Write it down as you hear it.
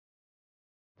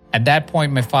At that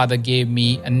point, my father gave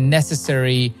me a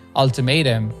necessary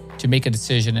ultimatum to make a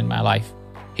decision in my life.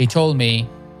 He told me,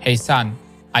 "Hey son,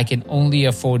 I can only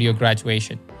afford your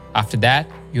graduation. After that,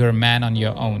 you're a man on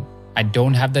your own. I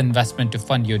don't have the investment to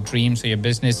fund your dreams or your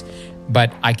business,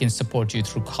 but I can support you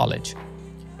through college."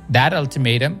 That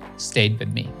ultimatum stayed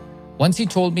with me. Once he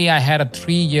told me I had a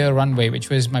 3-year runway, which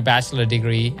was my bachelor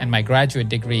degree and my graduate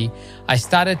degree, I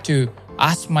started to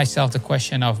ask myself the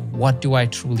question of, what do I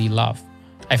truly love?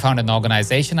 I found an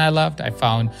organization I loved. I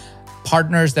found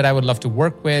partners that I would love to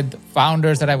work with,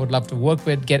 founders that I would love to work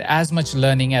with, get as much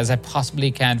learning as I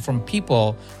possibly can from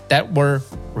people that were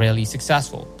really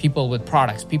successful, people with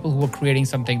products, people who were creating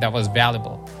something that was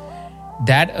valuable.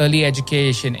 That early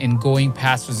education in going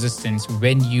past resistance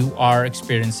when you are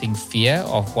experiencing fear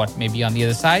of what may be on the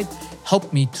other side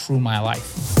helped me through my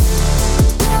life.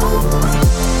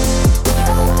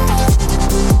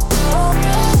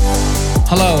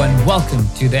 Hello and welcome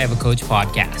to the EverCoach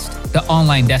podcast, the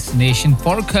online destination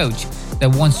for a coach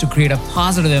that wants to create a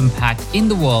positive impact in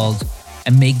the world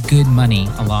and make good money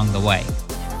along the way.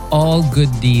 All good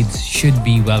deeds should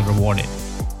be well rewarded.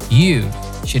 You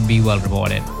should be well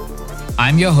rewarded.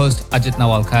 I'm your host, Ajit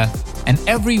Nawalkar, and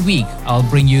every week I'll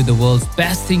bring you the world's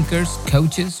best thinkers,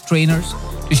 coaches, trainers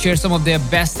to share some of their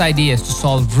best ideas to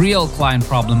solve real client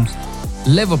problems,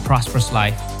 live a prosperous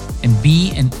life, and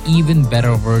be an even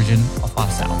better version of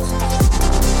ourselves.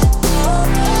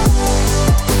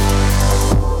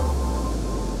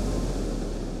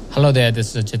 Hello there,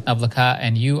 this is Ajit Nawalkar,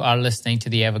 and you are listening to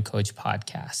the EverCoach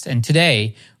podcast. And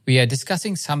today we are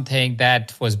discussing something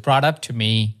that was brought up to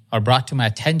me or brought to my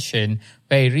attention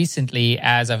very recently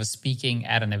as I was speaking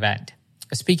at an event. I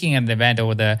was speaking at an event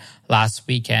over the last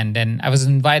weekend, and I was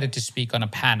invited to speak on a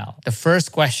panel. The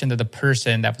first question that the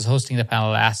person that was hosting the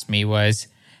panel asked me was,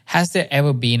 has there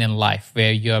ever been in life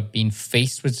where you have been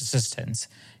faced with resistance?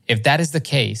 If that is the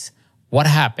case, what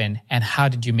happened and how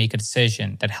did you make a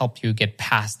decision that helped you get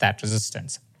past that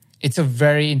resistance? It's a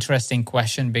very interesting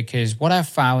question because what I've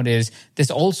found is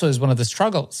this also is one of the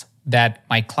struggles that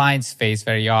my clients face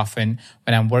very often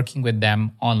when I'm working with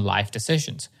them on life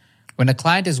decisions. When a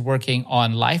client is working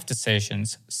on life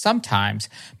decisions, sometimes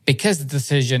because the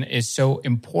decision is so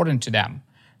important to them,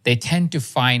 they tend to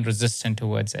find resistance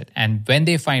towards it. And when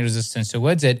they find resistance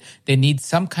towards it, they need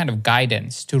some kind of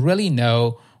guidance to really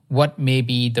know what may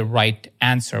be the right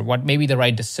answer, what may be the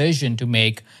right decision to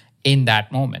make in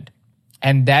that moment.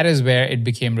 And that is where it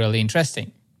became really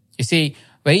interesting. You see,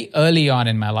 very early on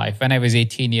in my life, when I was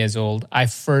 18 years old, I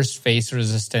first faced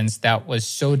resistance that was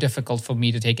so difficult for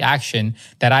me to take action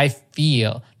that I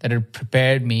feel that it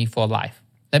prepared me for life.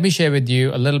 Let me share with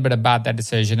you a little bit about that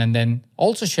decision and then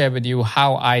also share with you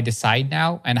how I decide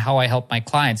now and how I help my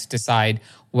clients decide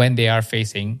when they are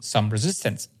facing some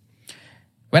resistance.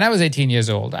 When I was 18 years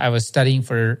old, I was studying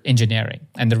for engineering.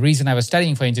 And the reason I was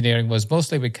studying for engineering was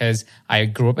mostly because I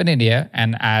grew up in India.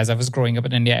 And as I was growing up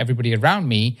in India, everybody around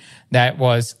me that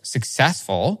was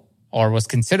successful or was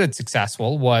considered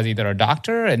successful was either a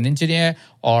doctor, an engineer,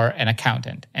 or an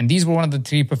accountant. And these were one of the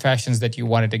 3 professions that you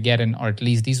wanted to get in, or at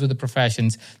least these were the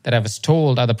professions that I was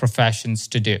told are the professions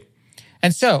to do.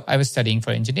 And so I was studying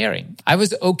for engineering. I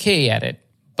was okay at it,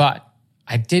 but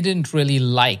I didn't really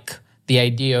like the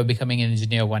idea of becoming an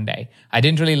engineer one day. I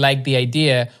didn't really like the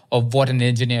idea of what an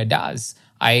engineer does.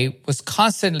 I was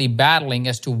constantly battling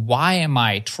as to why am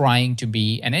I trying to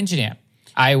be an engineer?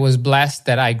 I was blessed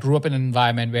that I grew up in an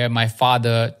environment where my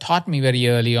father taught me very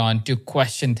early on to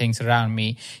question things around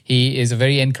me. He is a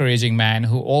very encouraging man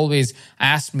who always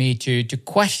asked me to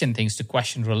question things, to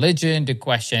question religion, to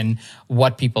question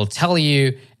what people tell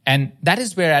you. And that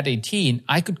is where at 18,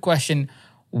 I could question,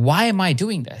 why am I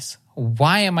doing this?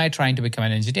 Why am I trying to become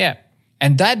an engineer?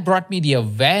 And that brought me the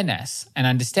awareness and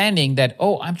understanding that,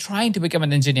 I'm trying to become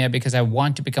an engineer because I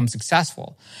want to become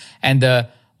successful. And the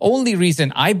only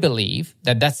reason I believe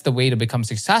that that's the way to become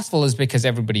successful is because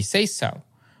everybody says so.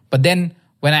 But then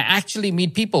when I actually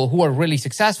meet people who are really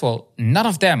successful, none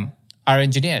of them are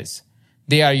engineers.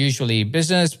 They are usually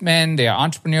businessmen, they are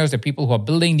entrepreneurs, they're people who are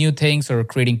building new things or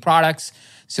creating products.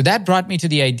 So that brought me to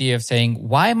the idea of saying,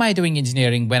 why am I doing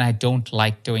engineering when I don't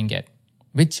like doing it?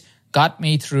 Which got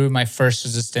me through my first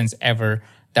resistance ever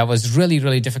that was really,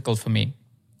 really difficult for me.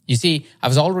 You see, I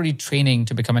was already training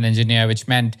to become an engineer, which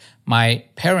meant my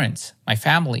parents, my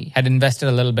family, had invested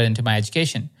a little bit into my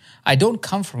education. I don't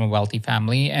come from a wealthy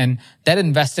family, and that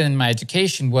investment in my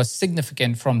education was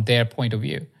significant from their point of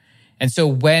view. And so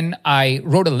when I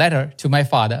wrote a letter to my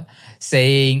father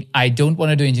saying, I don't want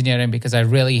to do engineering because I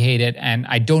really hate it and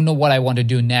I don't know what I want to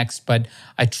do next, but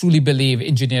I truly believe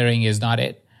engineering is not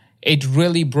it. It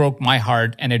really broke my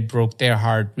heart and it broke their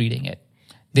heart reading it.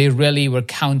 They really were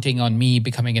counting on me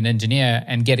becoming an engineer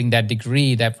and getting that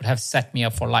degree that would have set me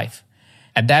up for life.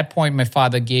 At that point, my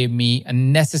father gave me a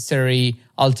necessary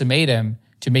ultimatum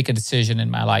to make a decision in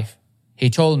my life. He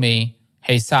told me,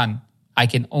 hey son, I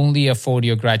can only afford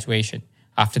your graduation.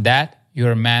 After that,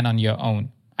 you're a man on your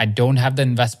own. I don't have the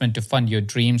investment to fund your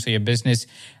dreams or your business,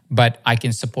 but I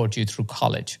can support you through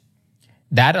college.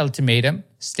 That ultimatum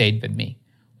stayed with me.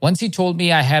 Once he told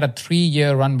me I had a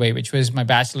 3-year runway, which was my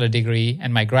bachelor degree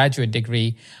and my graduate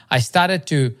degree, I started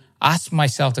to ask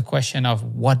myself the question of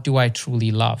what do I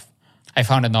truly love? I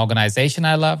found an organization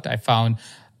I loved. I found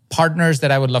partners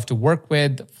that I would love to work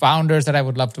with, founders that I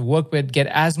would love to work with, get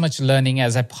as much learning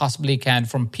as I possibly can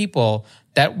from people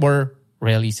that were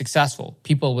really successful,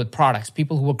 people with products,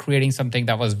 people who were creating something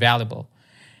that was valuable.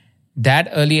 That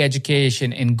early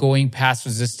education in going past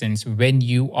resistance when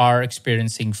you are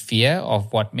experiencing fear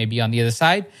of what may be on the other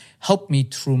side helped me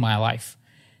through my life.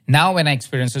 Now, when I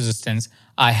experience resistance,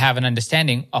 I have an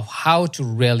understanding of how to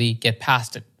really get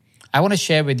past it. I want to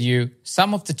share with you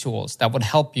some of the tools that would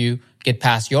help you get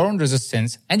past your own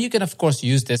resistance. And you can, of course,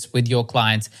 use this with your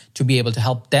clients to be able to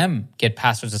help them get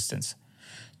past resistance.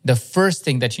 The first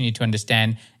thing that you need to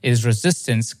understand is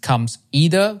resistance comes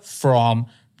either from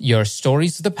your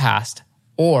stories of the past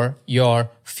or your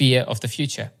fear of the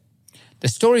future. The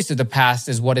stories of the past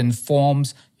is what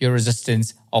informs your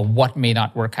resistance of what may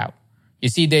not work out. You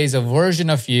see, there's a version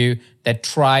of you that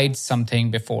tried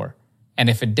something before. And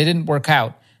if it didn't work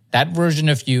out, that version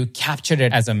of you captured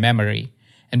it as a memory.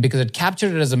 And because it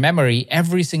captured it as a memory,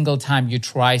 every single time you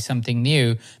try something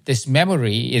new, this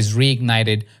memory is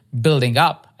reignited, building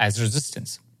up as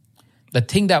resistance. The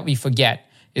thing that we forget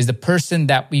is the person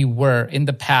that we were in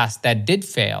the past that did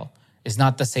fail is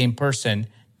not the same person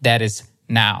that is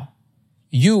now.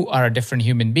 You are a different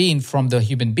human being from the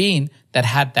human being that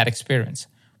had that experience,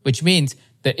 which means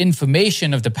the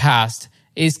information of the past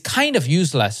is kind of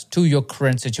useless to your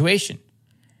current situation.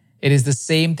 It is the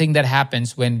same thing that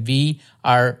happens when we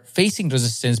are facing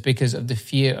resistance because of the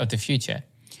fear of the future.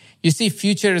 You see,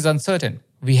 future is uncertain.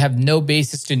 We have no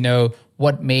basis to know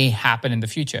what may happen in the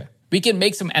future. We can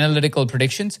make some analytical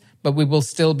predictions, but we will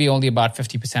still be only about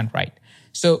 50% right.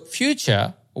 So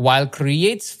future, while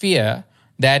creates fear,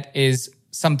 that is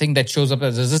something that shows up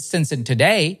as resistance in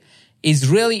today, is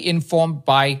really informed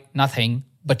by nothing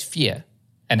but fear.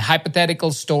 An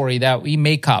hypothetical story that we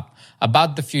make up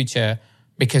about the future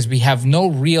because we have no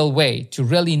real way to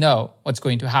really know what's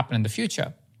going to happen in the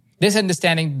future. This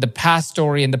understanding the past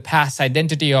story and the past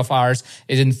identity of ours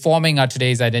is informing our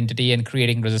today's identity and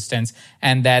creating resistance,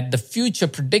 and that the future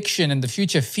prediction and the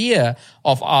future fear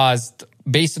of ours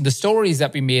based on the stories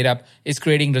that we made up is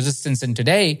creating resistance in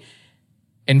today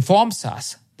informs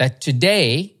us that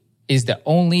today is the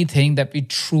only thing that we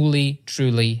truly,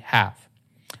 truly have.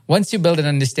 Once you build an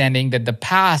understanding that the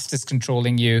past is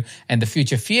controlling you and the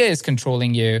future fear is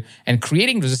controlling you and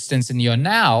creating resistance in your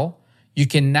now, you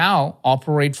can now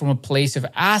operate from a place of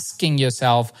asking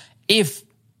yourself if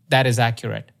that is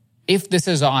accurate, if this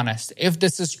is honest, if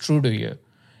this is true to you.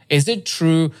 Is it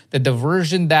true that the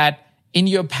version that in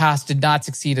your past did not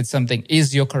succeed at something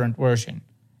is your current version?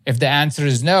 If the answer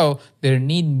is no, there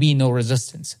need be no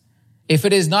resistance. If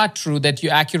it is not true that you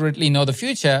accurately know the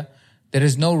future, there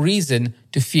is no reason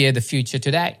to fear the future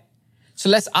today. So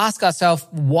let's ask ourselves,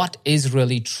 what is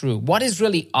really true? What is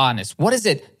really honest? What is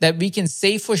it that we can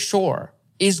say for sure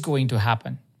is going to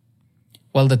happen?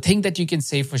 Well, the thing that you can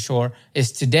say for sure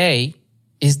is today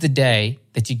is the day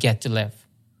that you get to live.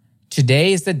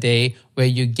 Today is the day where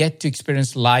you get to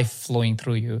experience life flowing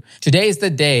through you. Today is the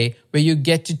day where you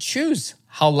get to choose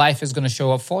how life is going to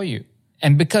show up for you.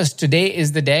 And because today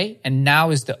is the day and now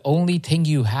is the only thing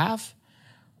you have,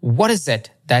 what is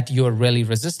it that you're really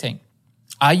resisting?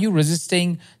 Are you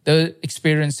resisting the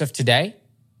experience of today?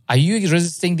 Are you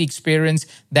resisting the experience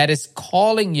that is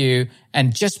calling you,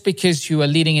 and just because you are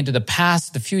leading into the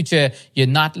past, the future, you're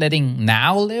not letting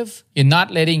now live? You're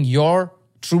not letting your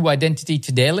true identity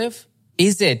today live?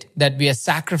 Is it that we are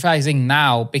sacrificing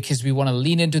now because we want to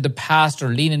lean into the past or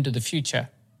lean into the future?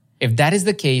 If that is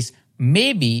the case,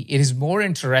 maybe it is more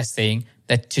interesting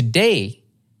that today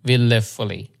we live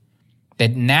fully,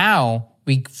 that now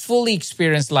we fully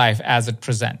experience life as it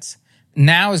presents.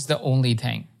 Now is the only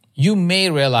thing. You may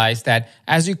realize that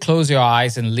as you close your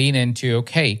eyes and lean into,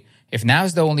 okay, if now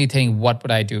is the only thing, what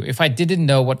would I do? If I didn't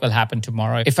know what will happen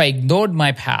tomorrow, if I ignored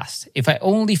my past, if I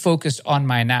only focused on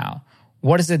my now,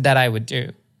 what is it that I would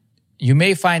do? You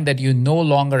may find that you no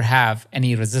longer have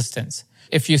any resistance.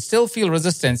 If you still feel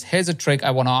resistance, here's a trick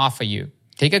I want to offer you.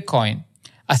 Take a coin,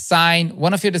 assign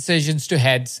one of your decisions to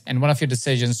heads and one of your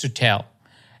decisions to tail,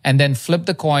 and then flip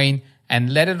the coin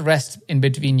and let it rest in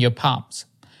between your palms.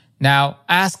 Now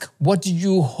ask, what do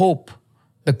you hope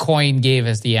the coin gave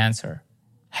as the answer?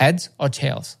 Heads or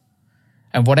tails?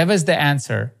 And whatever is the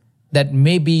answer, that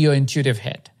may be your intuitive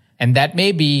hit. And that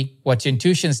may be what your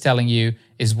intuition is telling you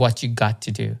is what you got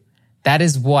to do. That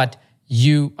is what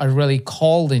you are really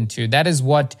called into. That is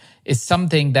what is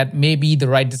something that may be the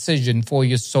right decision for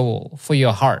your soul, for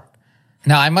your heart.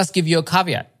 Now, I must give you a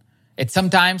caveat. It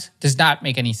sometimes does not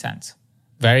make any sense.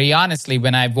 Very honestly,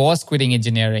 when I was quitting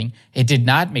engineering, it did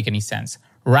not make any sense.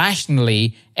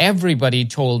 Rationally, everybody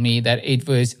told me that it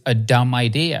was a dumb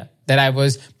idea, that I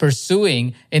was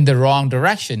pursuing in the wrong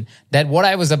direction, that what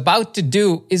I was about to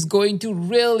do is going to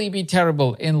really be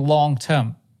terrible in long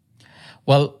term.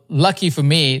 Well, lucky for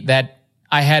me that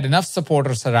I had enough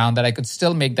supporters around that I could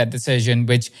still make that decision,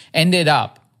 which ended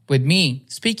up with me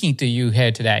speaking to you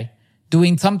here today,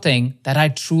 doing something that I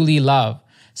truly love,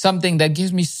 something that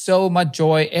gives me so much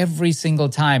joy every single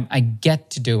time I get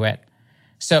to do it.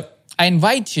 So I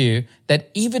invite you that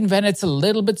even when it's a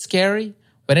little bit scary,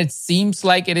 when it seems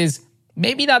like it is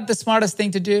maybe not the smartest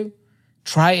thing to do,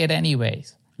 try it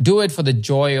anyways. Do it for the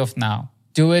joy of now.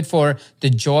 Do it for the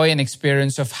joy and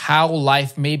experience of how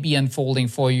life may be unfolding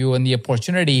for you and the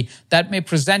opportunity that may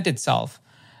present itself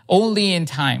only in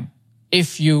time.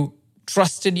 If you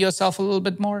trusted yourself a little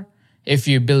bit more, if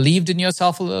you believed in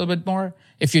yourself a little bit more,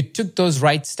 if you took those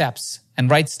right steps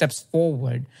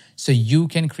forward so you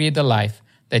can create the life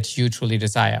that you truly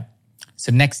desire.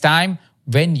 So next time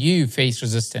when you face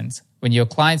resistance, when your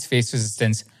clients face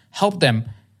resistance, help them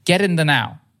get in the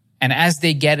now. And as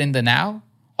they get in the now,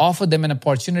 offer them an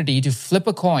opportunity to flip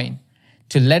a coin,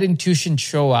 to let intuition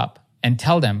show up and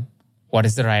tell them what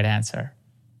is the right answer.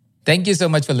 Thank you so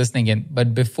much for listening in.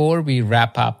 But before we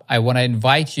wrap up, I want to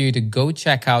invite you to go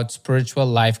check out Spiritual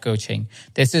Life Coaching.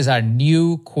 This is our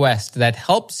new quest that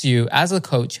helps you as a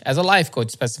coach, as a life coach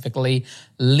specifically,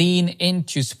 lean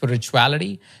into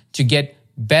spirituality to get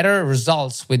better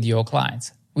results with your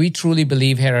clients. We truly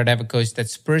believe here at EverCoach that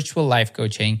spiritual life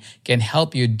coaching can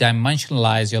help you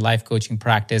dimensionalize your life coaching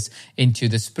practice into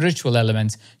the spiritual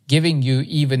elements, giving you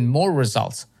even more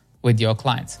results with your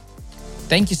clients.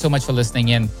 Thank you so much for listening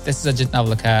in. This is Ajit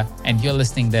Navlakha, and you're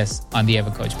listening this on the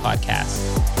EverCoach podcast.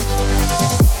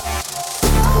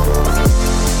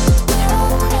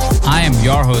 I am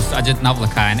your host, Ajit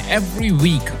Navlakha, and every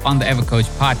week on the EverCoach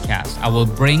podcast, I will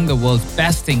bring the world's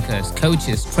best thinkers,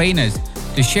 coaches, trainers,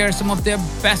 to share some of their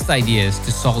best ideas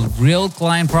to solve real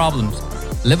client problems,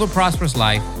 live a prosperous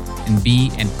life, and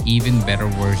be an even better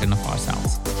version of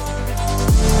ourselves.